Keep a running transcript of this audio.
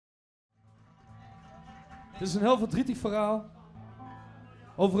Dit is een heel verdrietig verhaal.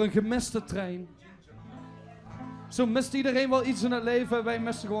 Over een gemiste trein. Zo mist iedereen wel iets in het leven. Wij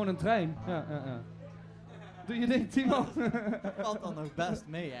missen gewoon een trein. Ja. Doe je ding, Timo? Valt dan ook best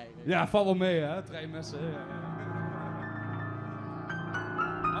mee eigenlijk. Ja, valt wel mee, hè? Treinmissen. Ja.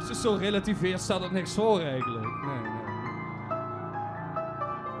 Als je zo relativeert, stelt het niks voor eigenlijk. Nee.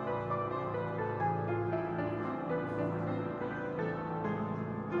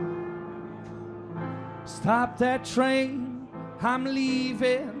 Stop that train, I'm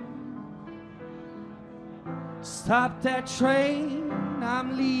leaving. Stop that train,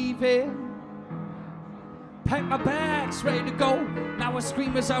 I'm leaving. Pack my bags, ready to go. Now I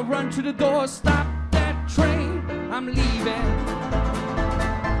scream as I run to the door. Stop that train, I'm leaving.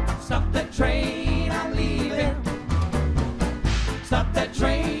 Stop that train, I'm leaving. Stop that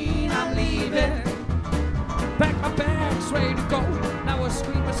train, I'm leaving. Pack my bags, ready to go. Now I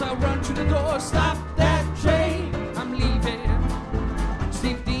scream as I run to the door. Stop that train, I'm leaving.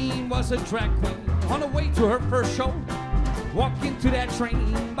 Steve Dean was a drag queen on the way to her first show. Walking to that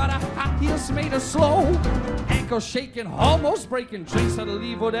train, but her high heels made her slow. Ankles shaking, almost breaking. Trace had to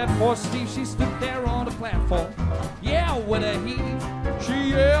leave with that poor Steve. She stood there on the platform. Yeah, with a heave.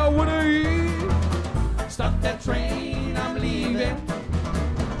 She yeah with a heave. Stop that train, I'm leaving.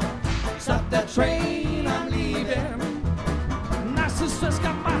 Stop that train, I'm leaving. Nice and stressed,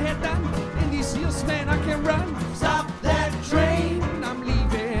 got my head down. In these heels, man, I can run. Stop that train, I'm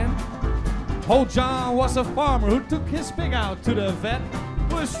leaving. Old John was a farmer who took his pig out to the vet.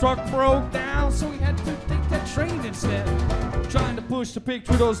 Well, his truck broke down, so he had to take that train instead. Trying to push the pig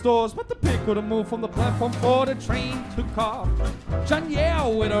through those doors, but the pig couldn't move from the platform before the train took off. John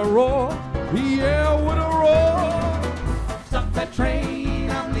yelled with a roar, he yelled with a roar. Stop that train,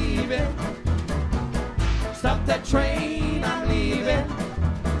 I'm leaving. Stop that train, I'm leaving.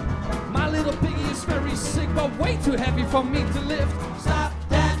 My little piggy is very sick, but way too heavy for me to lift. Stop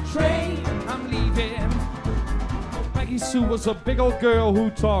that train, I'm leaving. Maggie Sue was a big old girl who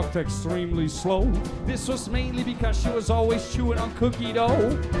talked extremely slow. This was mainly because she was always chewing on cookie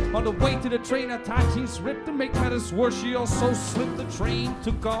dough. On the way to the train, her tight jeans ripped. To make matters worse, she also slipped. The train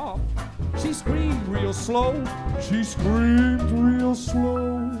took off. She screamed real slow. She screamed real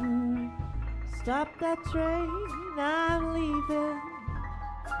slow. Stop that train, I'm leaving.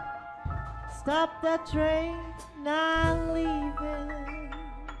 Stop that train, I'm leaving.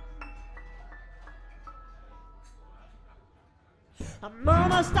 I'm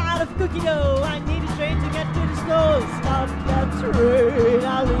almost out of cookie dough. I need a train to get to the store. Stop that train,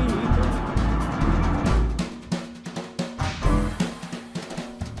 I'm leaving.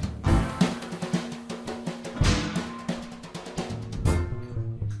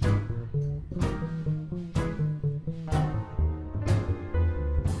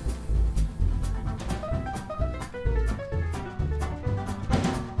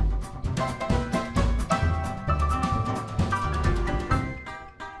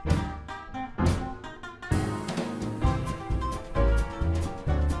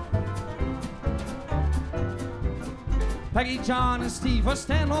 Peggy, John, and Steve were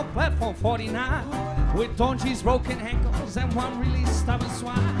standing on platform 49 with Donji's broken ankles and one really stubborn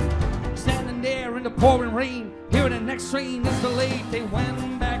swine. Standing there in the pouring rain, hearing the next train is delayed. They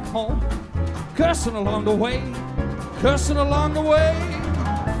went back home, cursing along the way, cursing along the way.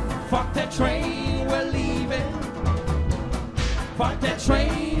 Fuck that train, we're leaving. Fuck that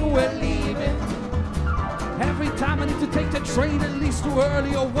train, we're leaving. Every time I need to take the train, at least too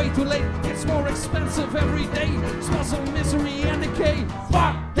early or way too late. It's more expensive every day. Smells of misery and decay.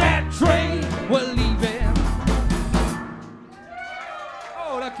 Fuck that train, we're leaving.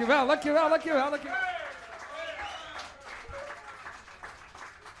 Oh, dankjewel, dankjewel, dankjewel, dankjewel.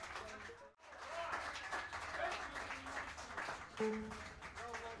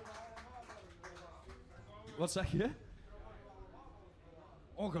 Wat zeg je?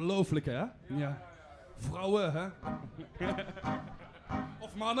 Ongelooflijk, hè? Ja. Vrouwen, hè?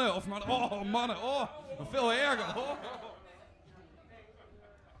 Of mannen, of mannen. Oh, mannen, oh. Veel erger. Oh.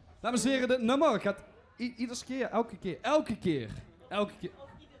 Dames en heren, dit nummer gaat iedere keer, elke keer.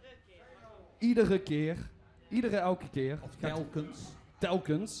 Iedere elke keer. Of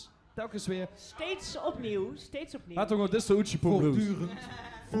telkens. Telkens weer. Steeds opnieuw. Laat toch gewoon dit zo uitje proberen.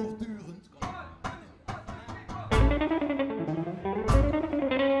 Voortdurend.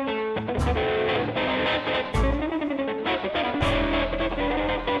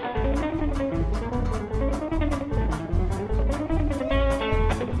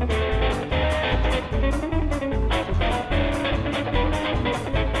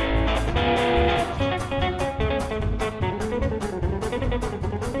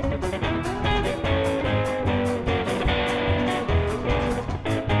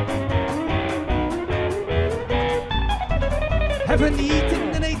 Haven't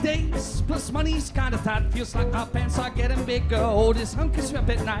eaten in 8 days, plus money's kinda tight. Feels like my pants are getting bigger. Oh, this hunker's up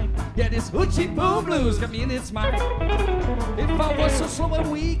at night. Yeah, this hoochie boo blues got me in its mind. If I was so slow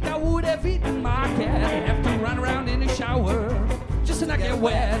and weak, I would have eaten my cat. Have to run around in the shower just to not get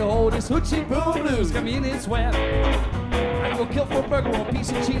wet. Oh, this hoochie boo blues got me in its web. I will kill for a burger or a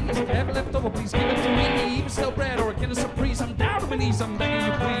piece of cheese. If you have it left over, please give it to me. Even stale bread or a Kinder Surprise. I'm down to my knees, I'm begging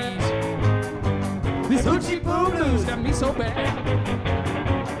you please. This hoochie boo blues got me so bad.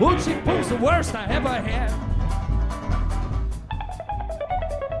 Hoochie boo's the worst I ever had.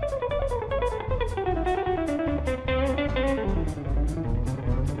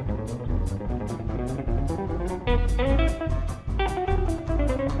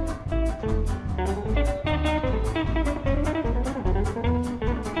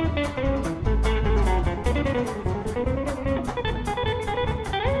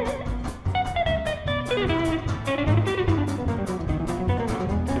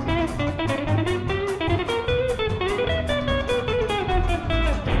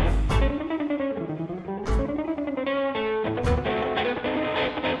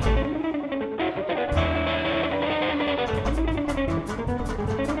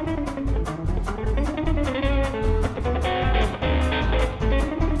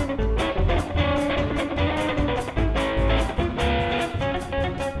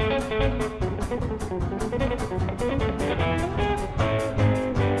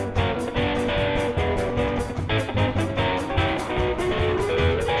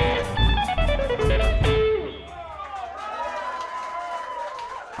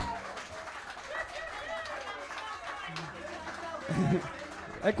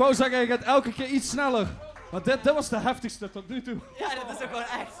 Ik wou zeggen, je gaat elke keer iets sneller. Maar dit was de heftigste tot nu toe. Ja, dat is ook gewoon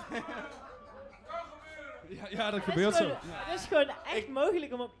echt. Ja, dat gebeurt zo. Het is gewoon echt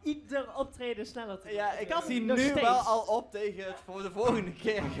mogelijk om op ieder optreden sneller te gaan. Ja, ik kan zie nog nu steeds. wel al op tegen het voor de volgende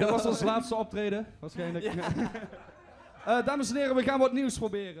keer. Dit was ons laatste optreden, waarschijnlijk. Ja. Dames en heren, we gaan wat nieuws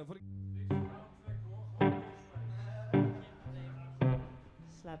proberen.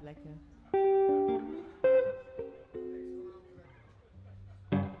 Slaap lekker.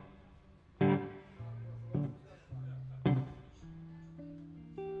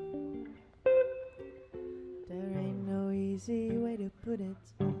 There ain't no easy way to put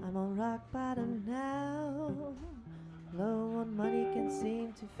it. I'm on rock bottom now. Low on money, can't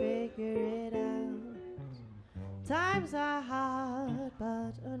seem to figure it out. Times are hard,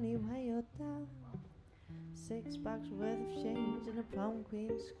 but only when you're down. $6 worth of change in a prom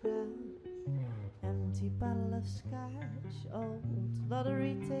queen's crown. Empty bottle of scotch, old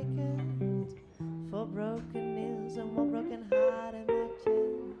lottery ticket. 4 broken nails and 1 broken heart in my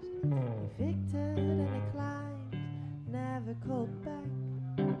chest. Evicted and declined, never called back.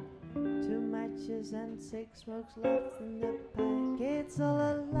 2 matches and 6 smokes left in the pack. It's all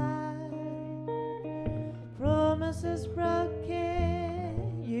a lie, promises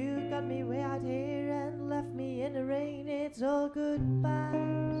broken. You got me way out here and left me in the rain. It's all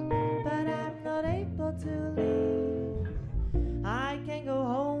goodbyes, but I'm not able to leave. I can't go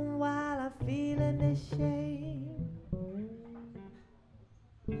home while I'm feeling the shame.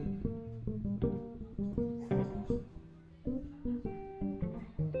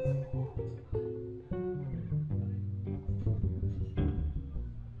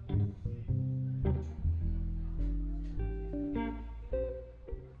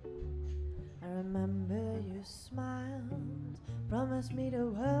 I remember you smiled, promised me the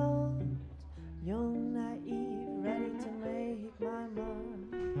world. Young, naive, ready to make my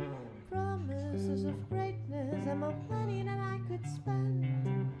mark. Promises of greatness and more money than I could spend.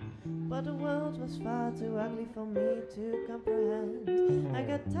 But the world was far too ugly for me to comprehend. I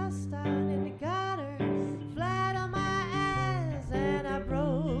got tossed down in the gutter, flat on my ass, and I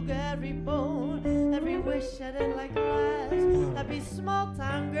broke every bone, every wish I did like glass. I'd be small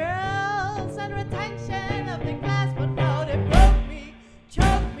town girls and retention of the glass, but now they broke me,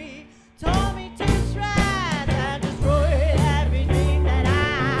 choked me, tore me to shreds, and destroyed everything that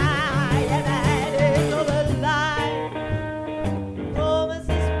I ever had. It's all a lie,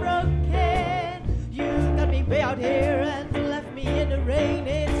 promises broken. You got me way out here and left me in the rain.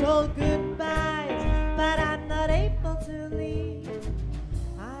 It's all goodbyes, but I'm not able to leave.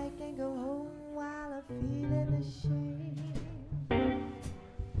 I can go home while I'm feeling ashamed.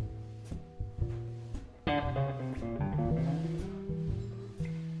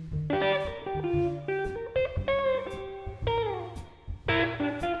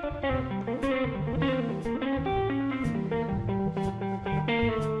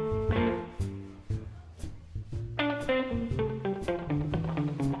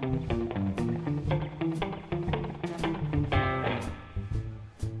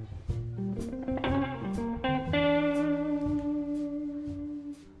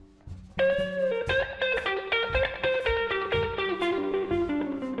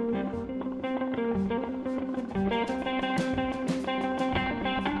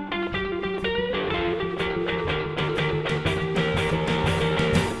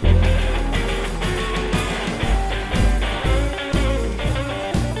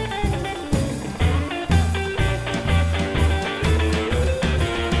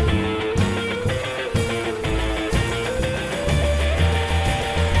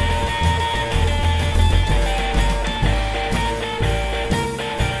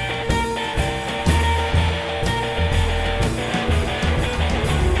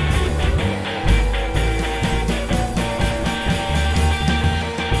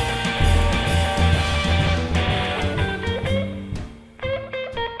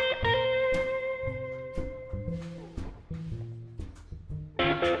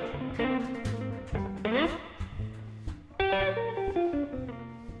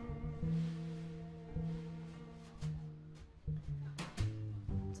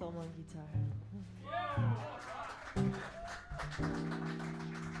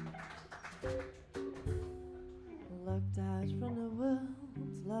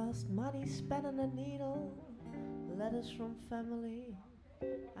 lost money spent on a needle. Letters from family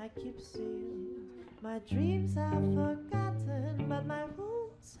I keep sealed. My dreams are forgotten, but my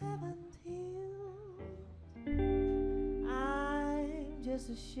wounds haven't healed. I'm just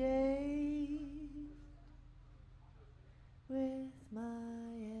ashamed with my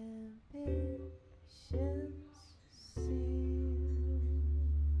ambitions sealed.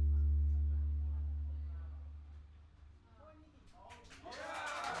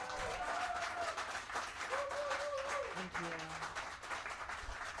 Thank you.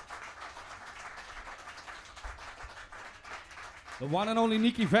 The one and only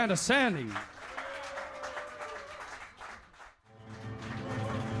Nikki van der Sanding.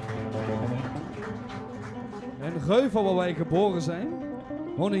 In Geuvel, waar wij geboren zijn,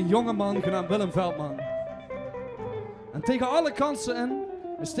 woont een jonge man genaamd Willem Veldman. En tegen alle kansen in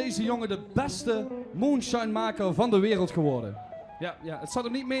is deze jongen de beste moonshine-maker van de wereld geworden. Ja, het zat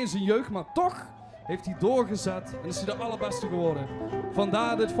hem niet mee in zijn jeugd, maar toch heeft hij doorgezet en is hij de allerbeste geworden.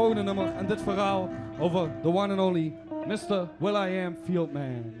 Vandaar dit volgende nummer en dit verhaal over the one and only Mr. will.i.am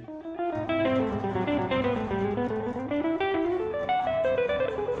Fieldman.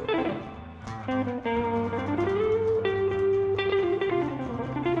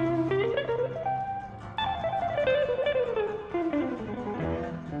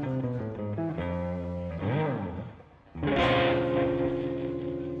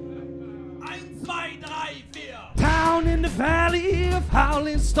 Down in the valley of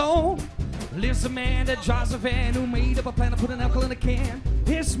Howling Stone lives a man that drives a van who made up a plan to put an alcohol in a can.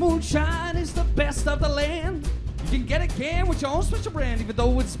 His moonshine is the best of the land. You can get a can with your own special brand, even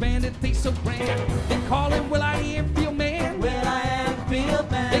though it's banned, it tastes so grand. They call him will.i.am Fieldman. will.i.am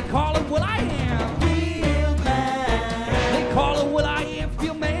Fieldman. They call him will.i.am Fieldman. They call him will.i.am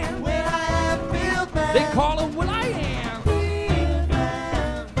Fieldman. will.i.am Fieldman. They call him will.i.am.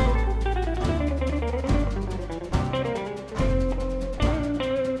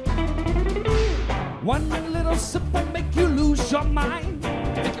 One little sip will make you lose your mind.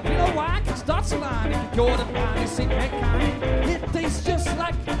 Make you feel why, cause that's a line. If you're the finest ain't that kind. It tastes just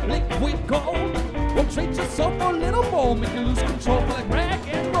like liquid gold. Won't treat you so for a little more. Make you lose control like rag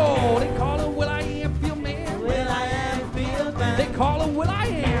and roll. They call him will.i.am Fieldman. will.i.am Fieldman. They call him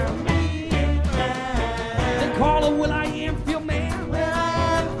will.i.am. They call him will.i.am Fieldman.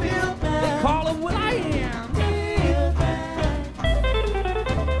 will.i.am Fieldman. They call him will.i.am.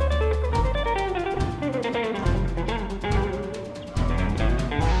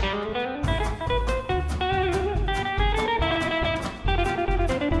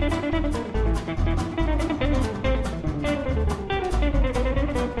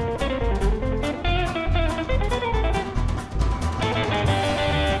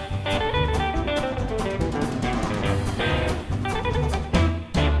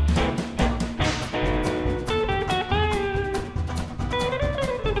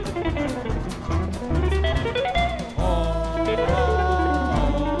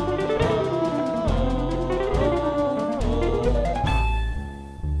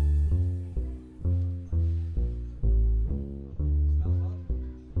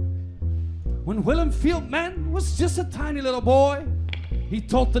 When Willem Fieldman was just a tiny little boy, he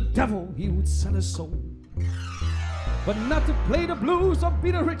told the devil he would sell his soul. But not to play the blues or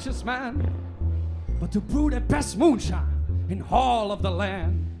be the richest man, but to brew the best moonshine in all of the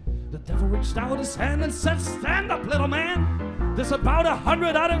land. The devil reached out his hand and said, "Stand up, little man. There's about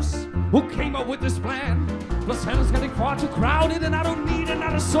 100 others who came up with this plan. Plus hell's getting far too crowded and I don't need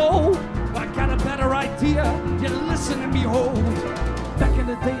another soul. But I got a better idea, you listen and behold. Back in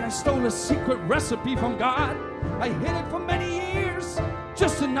the day I stole a secret recipe from God. I hid it for many years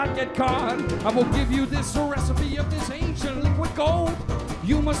just to not get caught. I will give you this recipe of this ancient liquid gold.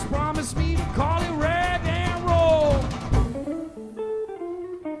 You must promise me to call it rag and roll."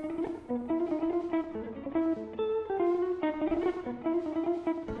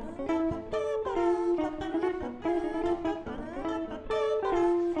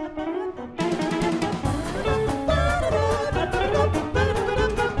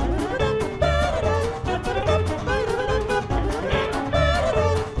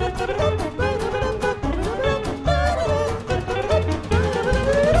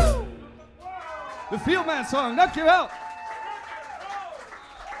 De Fieldman song, dankjewel.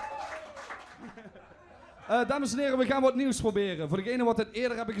 Dames en heren, we gaan wat nieuws proberen. Voor degenen wat het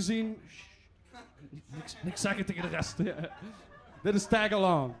eerder hebben gezien, niks zeggen tegen de rest. Dit is Tag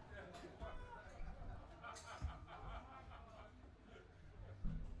Along.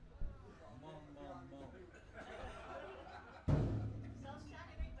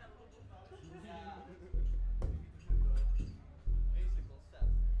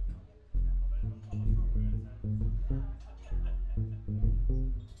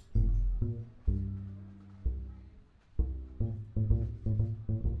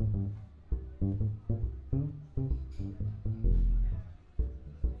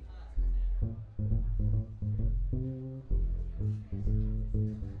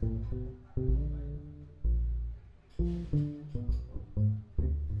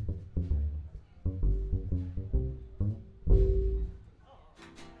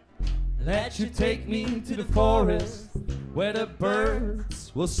 Let you take me to the forest where the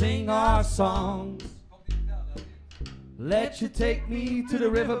birds will sing our songs. Let you take me to the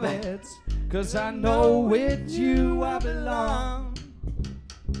riverbeds, 'cause I know with you I belong.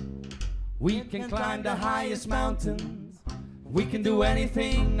 We can climb the highest mountains, we can do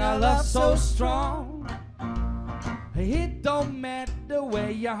anything, our love so strong. It don't matter where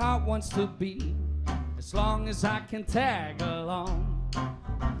your heart wants to be, as long as I can tag along.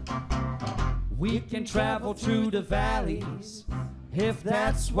 We can travel through the valleys, if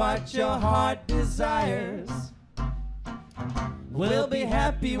that's what your heart desires. We'll be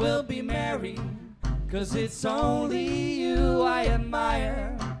happy, we'll be merry, 'cause it's only you I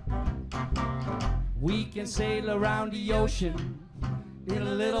admire. We can sail around the ocean in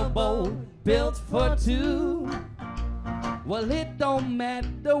a little boat built for two. Well, it don't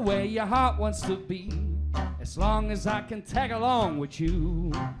matter where your heart wants to be, as long as I can tag along with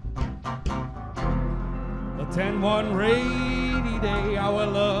you. But then one rainy day our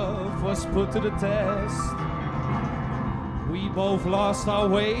love was put to the test. We both lost our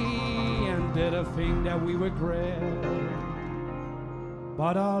way and did a thing that we regret.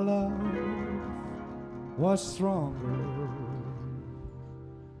 But our love was stronger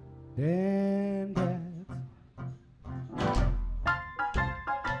than that.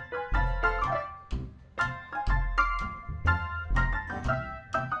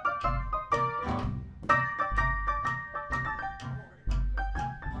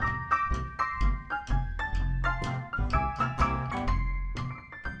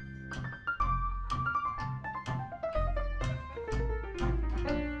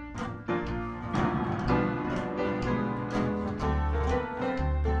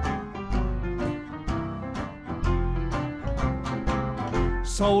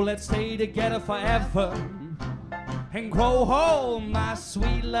 So let's stay together forever and grow old, my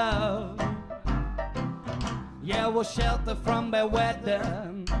sweet love. Yeah, we'll shelter from bad weather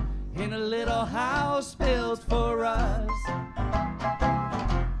in a little house built for us.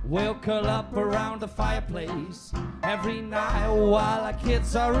 We'll curl up around the fireplace every night while our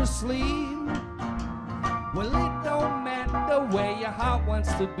kids are asleep. Well, it don't matter where your heart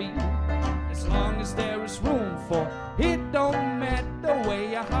wants to be, as long as there is room for it. Don't matter where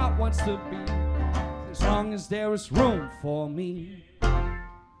your heart wants to be, as long as there is room for me.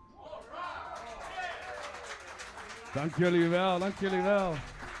 Dank jullie wel, dank jullie wel.